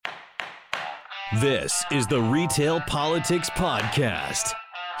This is the Retail Politics Podcast.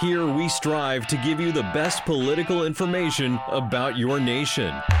 Here we strive to give you the best political information about your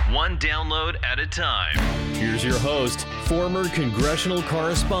nation, one download at a time. Here's your host, former congressional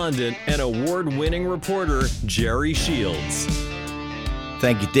correspondent and award-winning reporter, Jerry Shields.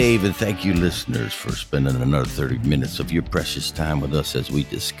 Thank you, Dave, and thank you, listeners, for spending another 30 minutes of your precious time with us as we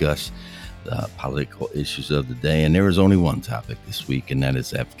discuss the political issues of the day. And there is only one topic this week, and that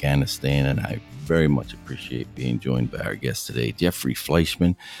is Afghanistan. And I very much appreciate being joined by our guest today, Jeffrey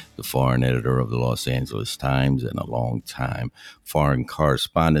Fleischman, the foreign editor of the Los Angeles Times and a longtime foreign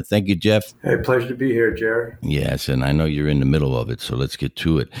correspondent. Thank you, Jeff. Hey, pleasure to be here, Jerry. Yes, and I know you're in the middle of it, so let's get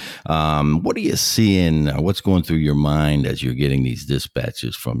to it. What are you seeing? What's going through your mind as you're getting these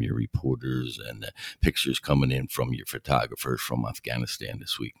dispatches from your reporters and the pictures coming in from your photographers from Afghanistan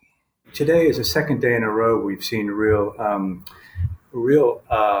this week? Today is the second day in a row we've seen a real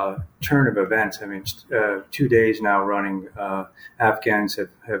turn of events. I mean, 2 days now running, Afghans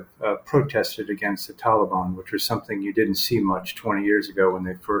have protested against the Taliban, which was something you didn't see much 20 years ago when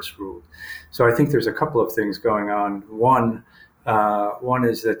they first ruled. So I think there's a couple of things going on. One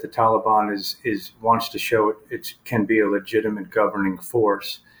is that the Taliban wants to show it can be a legitimate governing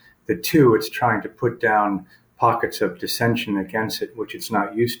force. The two, it's trying to put down pockets of dissension against it, which it's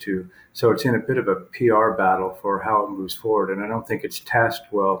not used to. So it's in a bit of a PR battle for how it moves forward. And I don't think it's tasked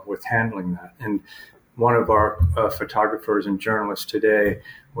well with handling that. And one of our photographers and journalists today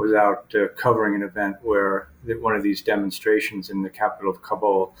was out covering an event where one of these demonstrations in the capital of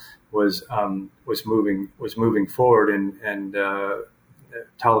Kabul was moving forward, and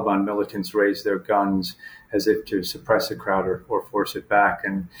Taliban militants raised their guns as if to suppress the crowd or force it back.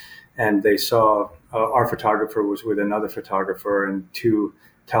 And they saw our photographer was with another photographer, and two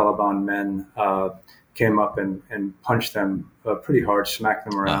Taliban men came up and punched them pretty hard, smacked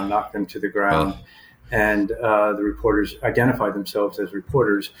them around, knocked them to the ground. And the reporters identified themselves as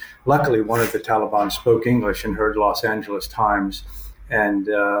reporters. Luckily, one of the Taliban spoke English and heard Los Angeles Times. And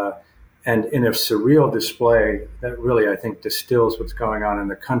in a surreal display that really, I think, distills what's going on in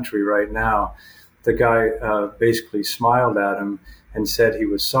the country right now, the guy basically smiled at him and said he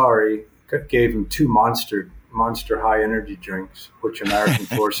was sorry, gave him two monster high energy drinks, which American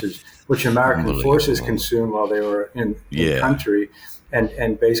forces consumed while they were in the country,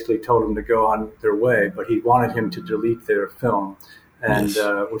 and basically told him to go on their way. But he wanted him to delete their film, and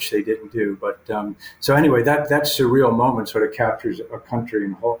which they didn't do. But so anyway, that surreal moment sort of captures a country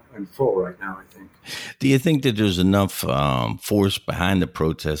in full right now, I think. Do you think that there's enough force behind the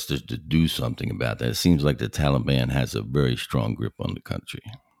protesters to do something about that? It seems like the Taliban has a very strong grip on the country.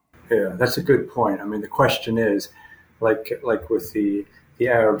 Yeah, that's a good point. I mean, the question is, like with the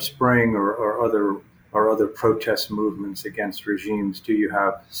Arab Spring or other protest movements against regimes, do you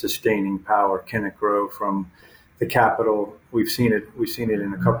have sustaining power? Can it grow from the capital? We've seen it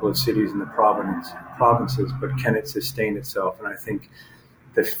in a couple of cities in the provinces, but can it sustain itself? And I think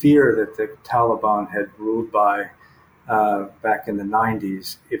the fear that the Taliban had ruled by back in the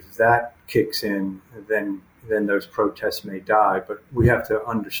 90s, if that kicks in, then those protests may die. But we have to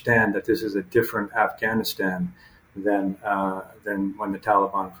understand that this is a different Afghanistan than when the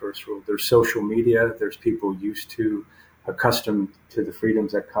Taliban first ruled. There's social media. There's people accustomed to the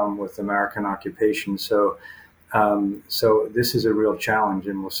freedoms that come with American occupation. So this is a real challenge,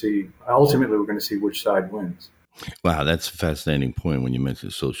 and we'll see. Ultimately, we're going to see which side wins. Wow, that's a fascinating point when you mention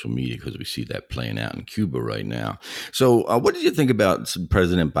social media, because we see that playing out in Cuba right now. So what did you think about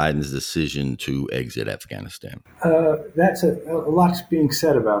President Biden's decision to exit Afghanistan? That's a lot's being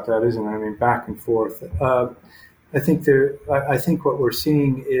said about that, isn't it? I mean, back and forth. I think what we're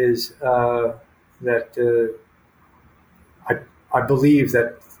seeing is that I believe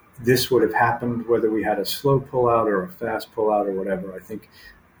that this would have happened whether we had a slow pullout or a fast pullout or whatever. I think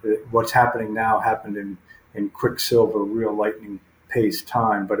what's happening now happened in quicksilver, real lightning pace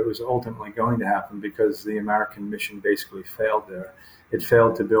time, but it was ultimately going to happen because the American mission basically failed there. It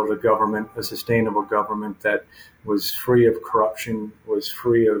failed to build a sustainable government that was free of corruption, was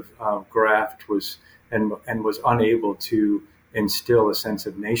free of graft, and was unable to instill a sense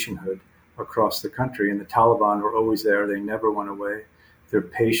of nationhood across the country. And the Taliban were always there; they never went away. They're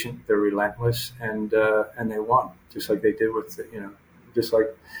patient, they're relentless, and they won, just like they did with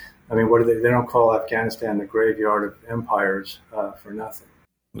what do they don't call Afghanistan the graveyard of empires for nothing.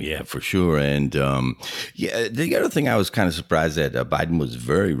 Yeah, for sure. And the other thing I was kind of surprised that Biden was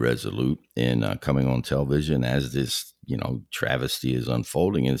very resolute in coming on television as this, travesty is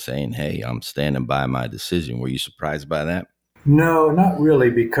unfolding and saying, hey, I'm standing by my decision. Were you surprised by that? No, not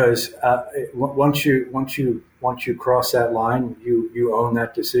really, because once you cross that line, you own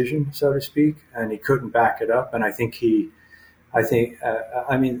that decision, so to speak, and he couldn't back it up. And I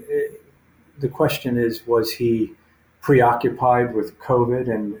mean, the question is, was he preoccupied with COVID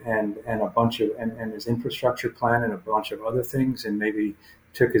and a bunch of and his infrastructure plan and a bunch of other things, and maybe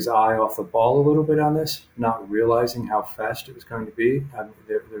took his eye off the ball a little bit on this, not realizing how fast it was going to be? I mean,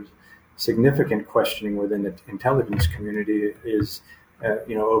 there's significant questioning within the intelligence community is,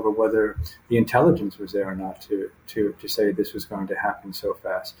 over whether the intelligence was there or not to say this was going to happen so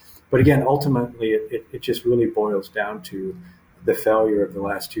fast. But again, ultimately, it just really boils down to the failure of the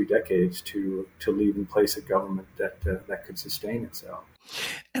last 2 decades to leave in place a government that could sustain itself.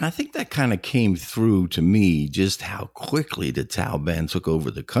 And I think that kind of came through to me, just how quickly the Taliban took over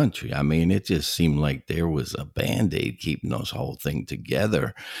the country. I mean, it just seemed like there was a Band-Aid keeping this whole thing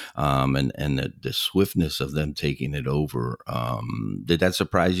together, and the swiftness of them taking it over. Did that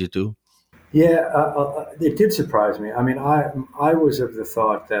surprise you too? Yeah, it did surprise me. I mean, I was of the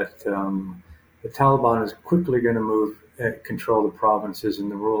thought that the Taliban is quickly going to move control the provinces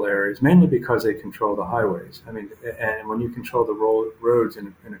and the rural areas, mainly because they control the highways. I mean, and when you control the roads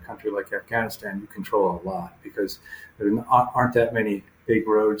in a country like Afghanistan, you control a lot, because there aren't that many big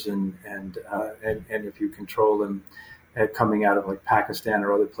roads, and if you control them coming out of like Pakistan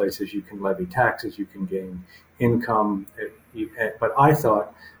or other places, you can levy taxes, you can gain income. But I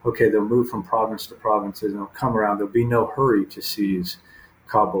thought, okay, they'll move from province to province and they'll come around. There'll be no hurry to seize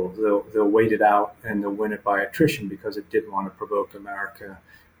Kabul. They'll wait it out and they'll win it by attrition, because it didn't want to provoke America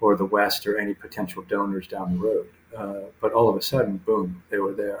or the West or any potential donors down the road. But all of a sudden, boom, they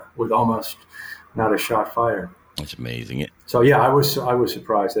were there with almost not a shot fired. It's amazing. So yeah, I was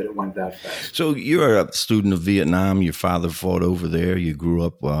surprised that it went that fast. So you're a student of Vietnam. Your father fought over there. You grew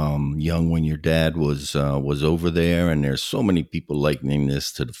up young when your dad was over there, and there's so many people likening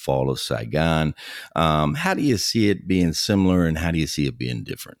this to the fall of Saigon. How do you see it being similar, and how do you see it being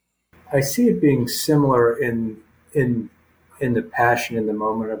different? I see it being similar in the passion in the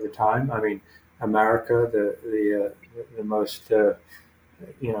moment of the time. I mean, America, the most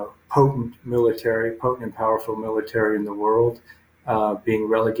potent and powerful military in the world, being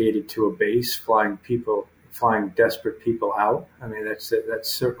relegated to a base, flying desperate people out. I mean, that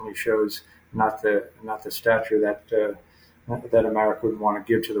certainly shows not the stature that America would want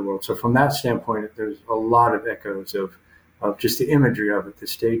to give to the world. So from that standpoint, there's a lot of echoes of just the imagery of it, the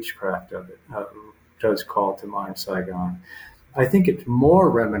stagecraft of it, does call to mind Saigon. I think it's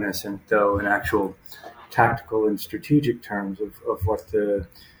more reminiscent, though, in actual tactical and strategic terms of what the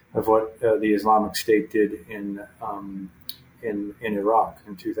Islamic State did in Iraq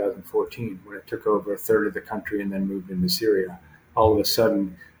in 2014, when it took over a third of the country and then moved into Syria. All of a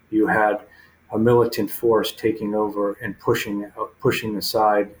sudden, you had a militant force taking over and pushing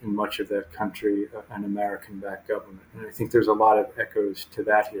aside in much of that country an American-backed government. And I think there's a lot of echoes to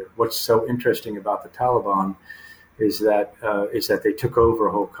that here. What's so interesting about the Taliban is that they took over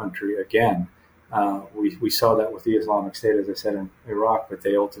a whole country again. We saw that with the Islamic State, as I said, in Iraq, but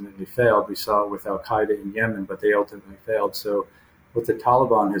they ultimately failed. We saw it with Al-Qaeda in Yemen, but they ultimately failed. So what the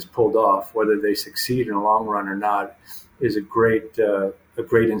Taliban has pulled off, whether they succeed in the long run or not, is a great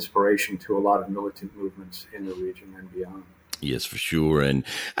inspiration to a lot of militant movements in the region and beyond. Yes, for sure. And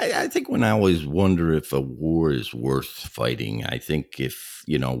I think when I always wonder if a war is worth fighting, I think if,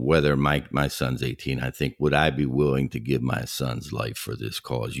 whether my son's 18, I think, would I be willing to give my son's life for this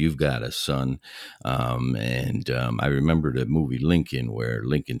cause? You've got a son. And I remember the movie Lincoln, where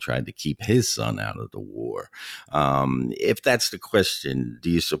Lincoln tried to keep his son out of the war. If that's the question,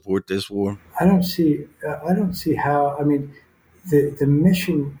 do you support this war? I don't see how. I mean, the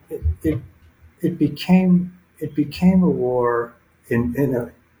mission, it became a war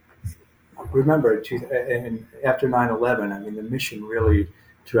remember, after 9/11, I mean, the mission really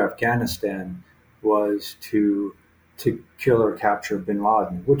to Afghanistan was to kill or capture bin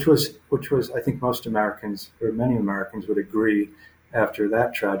Laden, which was, I think most Americans, or many Americans, would agree after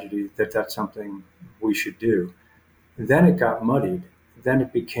that tragedy that that's something we should do. Then it got muddied. Then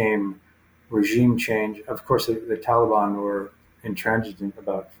it became regime change. Of course, the Taliban were intransigent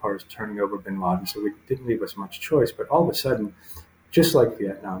about as far as turning over bin Laden, so it didn't leave us much choice. But all of a sudden, just like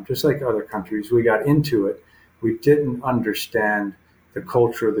Vietnam, just like other countries, we got into it. We didn't understand the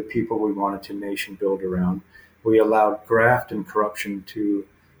culture of the people we wanted to nation build around. We allowed graft and corruption to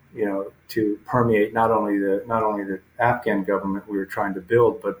permeate not only the Afghan government we were trying to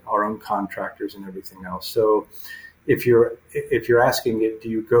build, but our own contractors and everything else. So if you're asking it, do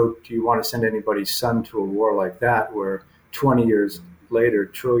you want to send anybody's son to a war like that, where 20 years later,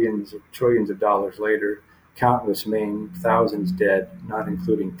 trillions of dollars later, countless maimed, thousands dead, not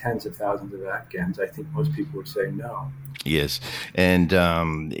including tens of thousands of Afghans, I think most people would say no. Yes. And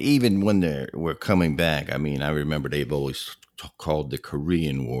even when they were coming back, I mean, I remember they've always called the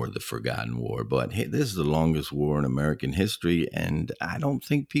Korean War the Forgotten War, but hey, this is the longest war in American history, and I don't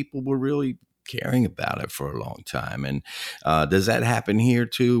think people were really caring about it for a long time. And does that happen here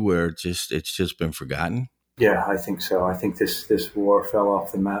too, where it's just been forgotten? Yeah, I think so. I think this war fell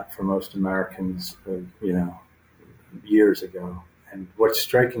off the map for most Americans, years ago. And what's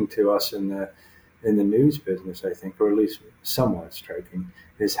striking to us in the news business, I think, or at least somewhat striking,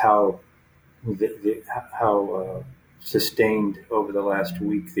 is how sustained over the last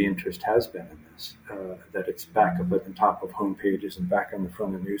week the interest has been in this. That it's back up at the top of homepages and back on the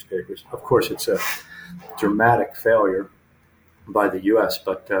front of newspapers. Of course, it's a dramatic failure by the U.S.,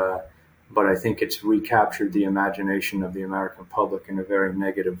 but I think it's recaptured the imagination of the American public in a very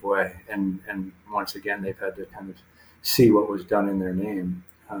negative way. And once again, they've had to kind of see what was done in their name.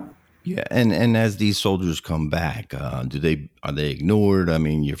 Yeah, and as these soldiers come back, are they ignored? I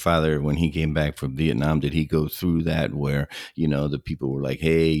mean, your father, when he came back from Vietnam, did he go through that where, the people were like,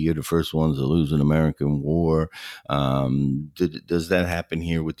 "Hey, you're the first ones to lose an American war"? Does that happen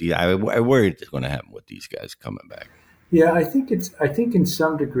here with I worry it's going to happen with these guys coming back. Yeah, I think in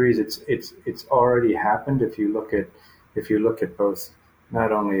some degrees it's already happened. If you look at both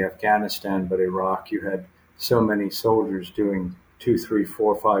not only Afghanistan but Iraq, you had so many soldiers doing 2, 3,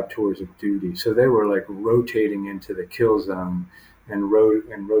 4, 5 tours of duty. So they were like rotating into the kill zone and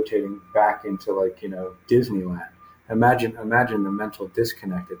rotating back into Disneyland. Imagine the mental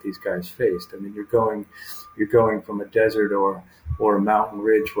disconnect that these guys faced. I mean, you're going from a desert or a mountain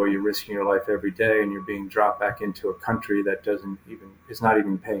ridge where you're risking your life every day, and you're being dropped back into a country that is not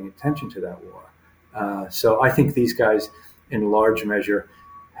even paying attention to that war. So I think these guys, in large measure,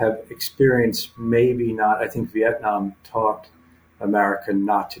 have experienced maybe not. I think Vietnam taught America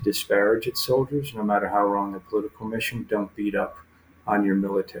not to disparage its soldiers, no matter how wrong the political mission. Don't beat up on your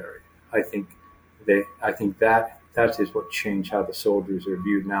military. I think that is what changed how the soldiers are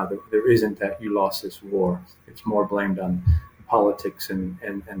viewed now. There isn't that you lost this war. It's more blamed on politics and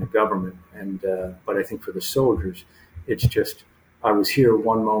the government. But I think for the soldiers, it's just, I was here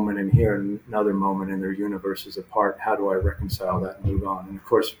one moment and here another moment, and their universes apart. How do I reconcile that and move on? And of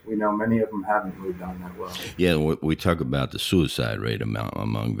course, we know many of them haven't moved on that well. Yeah, we talk about the suicide rate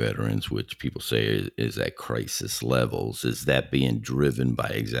among veterans, which people say is at crisis levels. Is that being driven by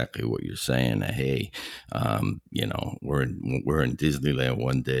exactly what you're saying? That, hey, we're in Disneyland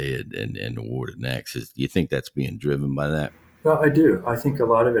one day and the war the next. Do you think that's being driven by that? Well, I do. I think a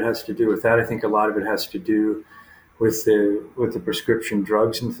lot of it has to do with that. I think a lot of it has to do with the prescription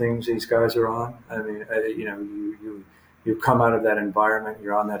drugs and things these guys are on. I mean, you come out of that environment,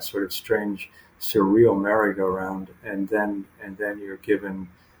 you're on that sort of strange, surreal merry-go-round, and then you're given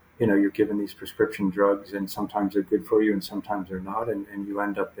these prescription drugs, and sometimes they're good for you, and sometimes they're not, and you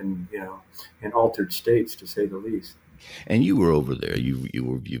end up in altered states, to say the least. And you were over there.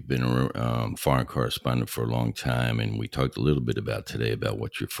 You've been a foreign correspondent for a long time, and we talked a little bit about today about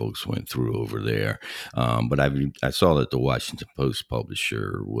what your folks went through over there. But I saw that the Washington Post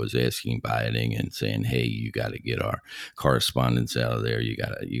publisher was asking Biden and saying, "Hey, you got to get our correspondents out of there. You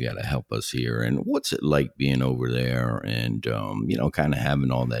got to help us here." And what's it like being over there, and kind of having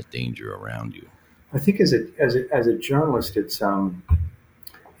all that danger around you? I think as a journalist, it's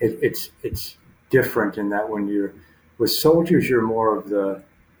different in that when you're with soldiers, you're more of the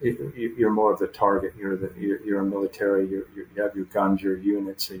target. You're a military. You have your guns, your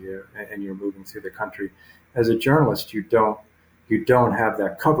units, and you're moving through the country. As a journalist, you don't have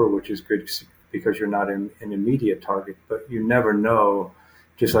that cover, which is good because you're not an immediate target. But you never know.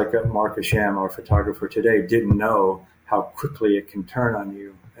 Just like Mark Isham, our photographer today, didn't know how quickly it can turn on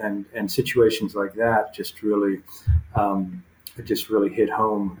you, and situations like that just really hit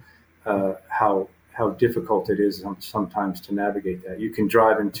home how difficult it is sometimes to navigate that. You can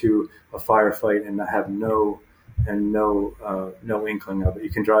drive into a firefight and have no inkling of it. You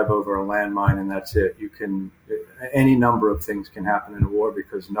can drive over a landmine and that's it. Any number of things can happen in a war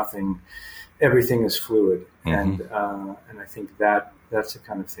because everything is fluid, and I think that's the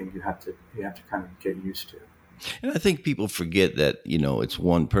kind of thing you have to kind of get used to. And I think people forget that, it's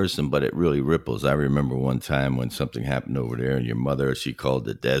one person, but it really ripples. I remember one time when something happened over there and your mother, she called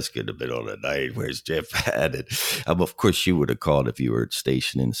the desk in the middle of the night, "Where's Jeff at it?" Of course, she would have called if you were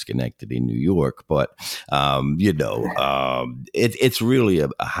stationed in Schenectady, New York. But, it's really a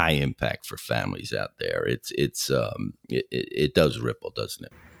high impact for families out there. It does ripple, doesn't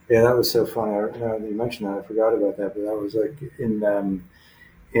it? Yeah, that was so funny. You mentioned that. I forgot about that, but that was like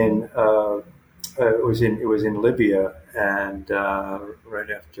it was in Libya, and right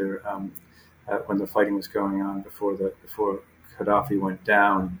after when the fighting was going on before Gaddafi went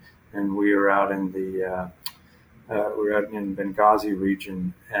down, and we were out in Benghazi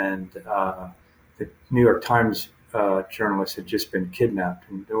region, and the New York Times journalist had just been kidnapped,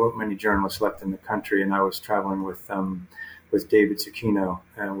 and there weren't many journalists left in the country, and I was traveling with David Zucchino,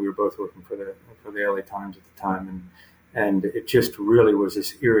 and we were both working for the LA Times at the time, and it just really was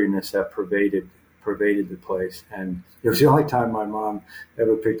this eeriness that pervaded the place. And it was the only time my mom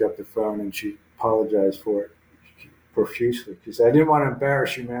ever picked up the phone, and she apologized for it profusely. She said, "I didn't want to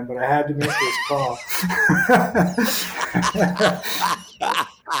embarrass you, man, but I had to make this call."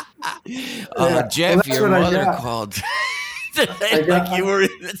 Jeff, your mother called. That's exactly what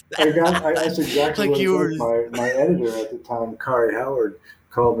it was. My editor at the time, Kari Howard,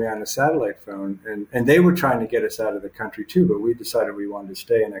 called me on a satellite phone, and they were trying to get us out of the country too, but we decided we wanted to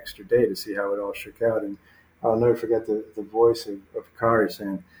stay an extra day to see how it all shook out. And I'll never forget the voice of Kari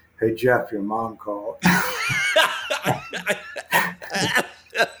saying, "Hey, Jeff, your mom called."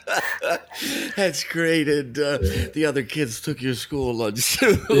 That's great. And the other kids took your school lunch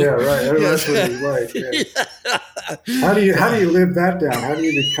too. Yeah, right. That's what it was like. Yeah. How do you live that down? How do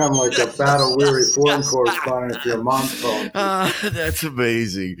you become like a battle-weary foreign correspondent if your mom's calling? That's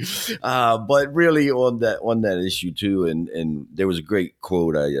amazing. But really on that issue too, and there was a great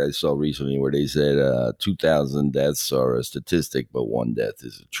quote I saw recently where they said 2,000 deaths are a statistic, but one death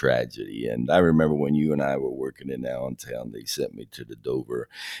is a tragedy. And I remember when you and I were working in Allentown, they sent me to the Dover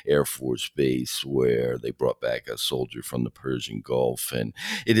Air Force Base where they brought back a soldier from the Persian Gulf, and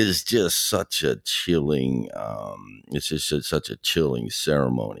it is just such a chilling. It's just such a chilling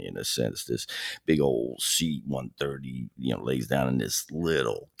ceremony in a sense. This big old C-130, lays down in this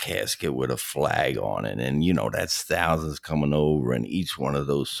little casket with a flag on it, and that's thousands coming over, and each one of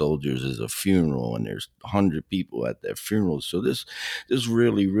those soldiers is a funeral, and there's 100 people at their funeral. So this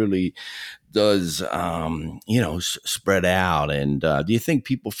really, really does, spread out. And do you think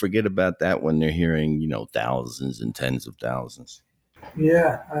people forget about that when they're hearing, thousands and tens of thousands?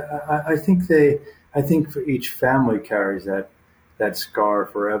 Yeah, I think for each family carries that scar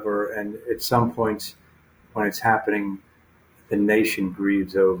forever, and at some points when it's happening, the nation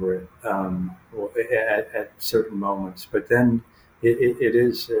grieves over it at certain moments. But then it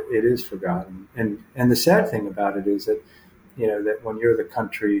is forgotten, and the sad thing about it is that that when you're the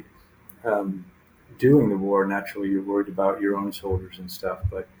country doing the war, naturally you're worried about your own soldiers and stuff.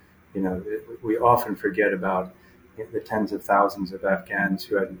 But we often forget about the tens of thousands of Afghans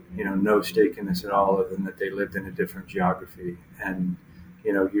who had no stake in this at all, other than that they lived in a different geography. And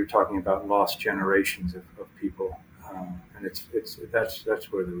you're talking about lost generations of people, and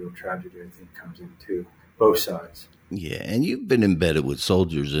that's where the real tragedy, I think, comes in too, both sides. Yeah, and you've been embedded with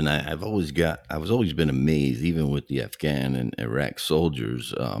soldiers, and I've always been amazed, even with the Afghan and Iraq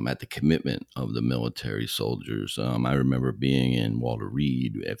soldiers, at the commitment of the military soldiers. I remember being in Walter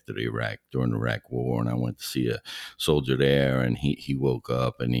Reed during the Iraq War, and I went to see a soldier there, and he woke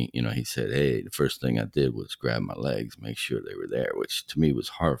up and he said, "Hey, the first thing I did was grab my legs, make sure they were there," which to me was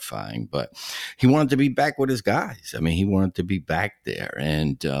horrifying. But he wanted to be back with his guys. I mean, he wanted to be back there,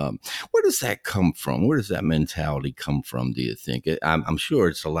 and where does that come from? Where does that mentality come from, do you think? I'm sure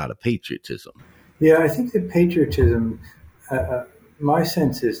it's a lot of patriotism. Yeah, I think the patriotism, my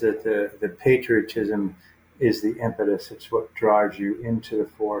sense is that the patriotism is the impetus. It's what drives you into the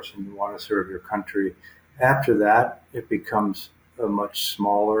force and you want to serve your country. After that, it becomes a much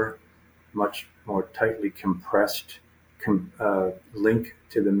smaller, much more tightly compressed link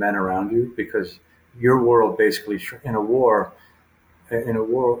to the men around you, because your world basically, in a war,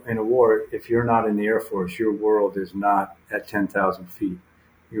 if you're not in the Air Force, your world is not at 10,000 feet.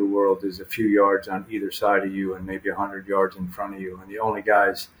 Your world is a few yards on either side of you and maybe 100 yards in front of you. And the only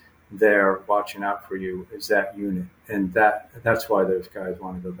guys there watching out for you is that unit. And that's why those guys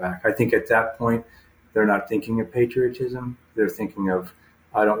want to go back. I think at that point, they're not thinking of patriotism. They're thinking of,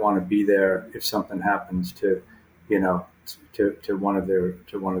 I don't want to be there if something happens to one of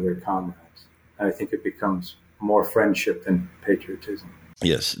their comrades. And I think it becomes more friendship than patriotism.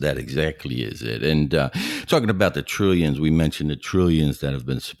 Yes, that exactly is it. And talking about the trillions, we mentioned the trillions that have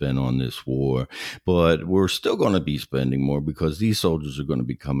been spent on this war, but we're still going to be spending more because these soldiers are going to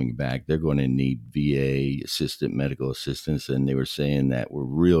be coming back. They're going to need VA medical assistance, and they were saying that we're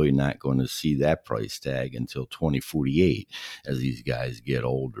really not going to see that price tag until 2048 as these guys get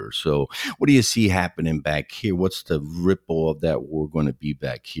older. So what do you see happening back here? What's the ripple of that war going to be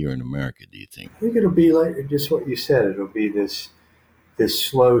back here in America, do you think? I think it'll be like just what you said. It'll be this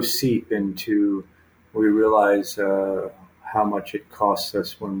slow seep into, we realize how much it costs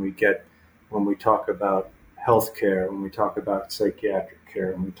us when we get when we talk about healthcare, when we talk about psychiatric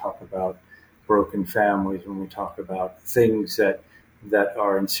care, when we talk about broken families, when we talk about things that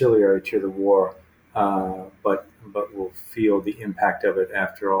are ancillary to the war, but will feel the impact of it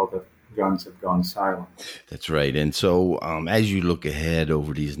after all the guns have gone silent. That's right. And so, as you look ahead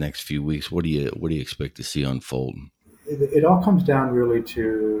over these next few weeks, what do you expect to see unfold? It all comes down really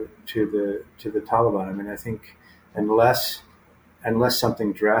to the Taliban. I mean, I think unless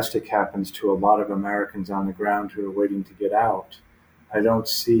something drastic happens to a lot of Americans on the ground who are waiting to get out, I don't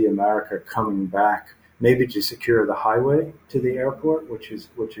see America coming back. Maybe to secure the highway to the airport, which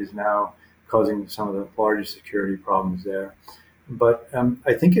is now causing some of the largest security problems there. But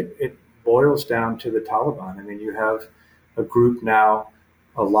I think it boils down to the Taliban. I mean, you have a group now.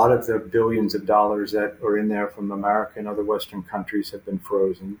 A lot of the billions of dollars that are in there from America and other Western countries have been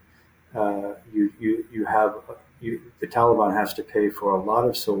frozen. The Taliban has to pay for a lot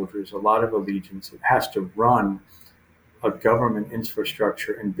of soldiers, a lot of allegiance. It has to run a government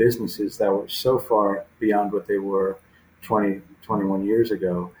infrastructure and businesses that were so far beyond what they were 20, 21 years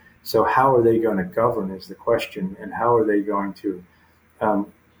ago. So how are they going to govern is the question, and how are they going to,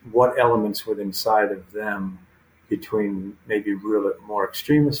 what elements within inside of them, between maybe real more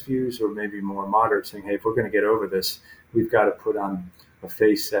extremist views or maybe more moderate, saying, hey, if we're going to get over this, we've got to put on a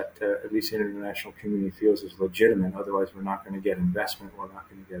face that at least the international community feels is legitimate. Otherwise, we're not going to get investment. We're not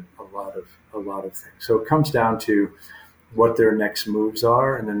going to get a lot of things. So it comes down to what their next moves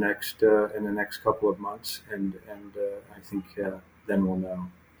are in the next couple of months, and I think then we'll know.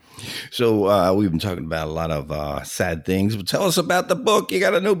 So we've been talking about a lot of sad things, but tell us about the book. You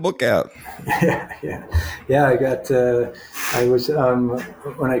got a new book out. Yeah. I got. I was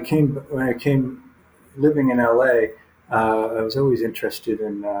when I came living in LA. I was always interested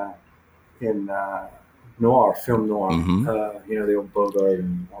in noir, film noir. Mm-hmm. The old Bogart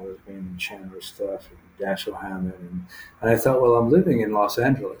and all those Raymond Chandler stuff, and Dashiell Hammett, and I thought, well, I'm living in Los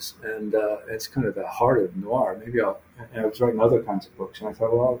Angeles, and it's kind of the heart of noir. Maybe and I was writing other kinds of books, and I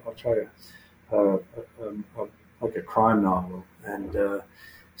thought, well, I'll try like a crime novel, and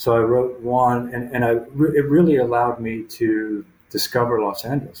so I wrote one, and it really allowed me to discover Los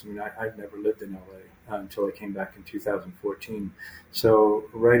Angeles. I mean, I'd never lived in LA until I came back in 2014. So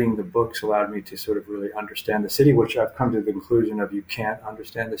writing the books allowed me to sort of really understand the city, which I've come to the conclusion of: you can't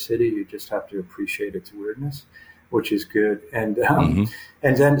understand the city, you just have to appreciate its weirdness, which is good. And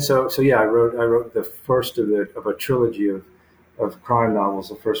and then so I wrote the first of a trilogy of crime novels.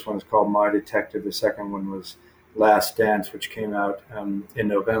 The first one is called My Detective. The second one was Last Dance, which came out in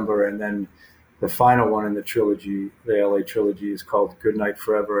November, and then the final one in the trilogy, the LA trilogy, is called Good Night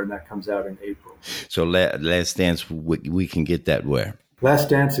Forever, and that comes out in April. So Last Dance, we can get that where? Last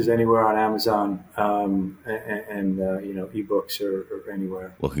Dance is anywhere on Amazon, and ebooks or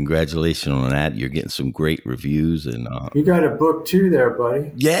anywhere. Well, congratulations on that. You're getting some great reviews, and you got a book too, there,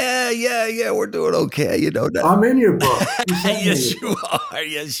 buddy. Yeah. We're doing okay. You know that. I'm in your book. Yes, you are.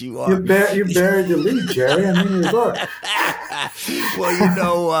 Yes, you are. You buried the lead, Jerry. I'm in your book.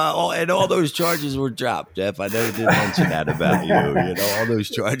 Well, and all those charges were dropped, Jeff. I never did mention that about you. All those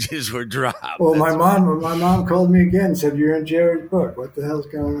charges were dropped. Well, my mom called me again and said, "You're in Jerry's book. What the hell's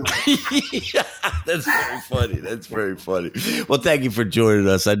going on?" Yeah, that's very funny. Well, thank you for joining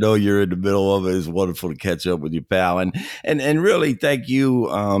us. I know you're in the middle of it. It's wonderful to catch up with you, pal. And really thank you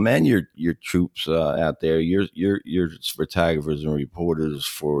and your troops out there, your photographers and reporters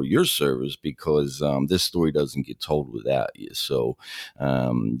for your service, because this story doesn't get told without you. So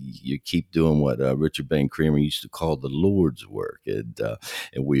you keep doing what Richard Ben Creamer used to call the Lord's work, and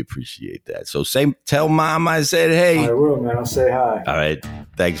we appreciate that. So tell Mom I said hey. I will, man. I'll say hi. All right.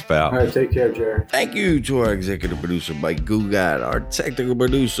 Thanks, pal. All right. Take care, Jerry. Thank you to our executive producer, Mike Gugat, our technical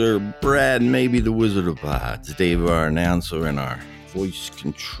producer, Brad, maybe the Wizard of Pods, Dave, our announcer, and our voice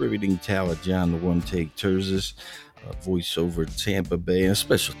contributing talent, John the One Take Terzis, voiceover Tampa Bay. And a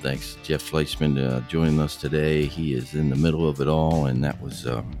special thanks to Jeff Fleischman joining us today. He is in the middle of it all, and that was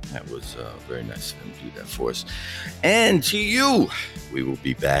very nice of him to do that for us. And to you, we will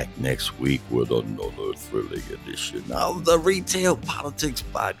be back next week with another thrilling edition of the Retail Politics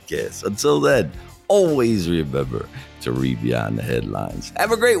Podcast. Until then, always remember to read beyond the headlines.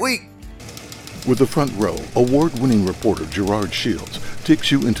 Have a great week. With The Front Row, award-winning reporter Gerard Shields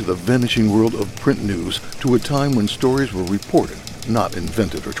takes you into the vanishing world of print news to a time when stories were reported, not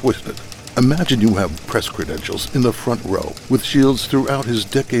invented or twisted. Imagine you have press credentials in The Front Row with Shields throughout his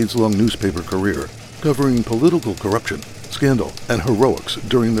decades-long newspaper career, covering political corruption, scandal, and heroics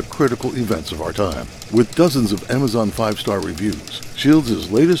during the critical events of our time. With dozens of Amazon 5-star reviews,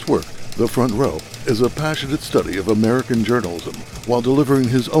 Shields' latest work The Front Row is a passionate study of American journalism while delivering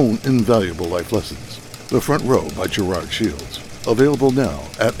his own invaluable life lessons. The Front Row by Gerard Shields. Available now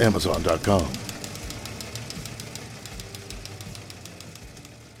at Amazon.com.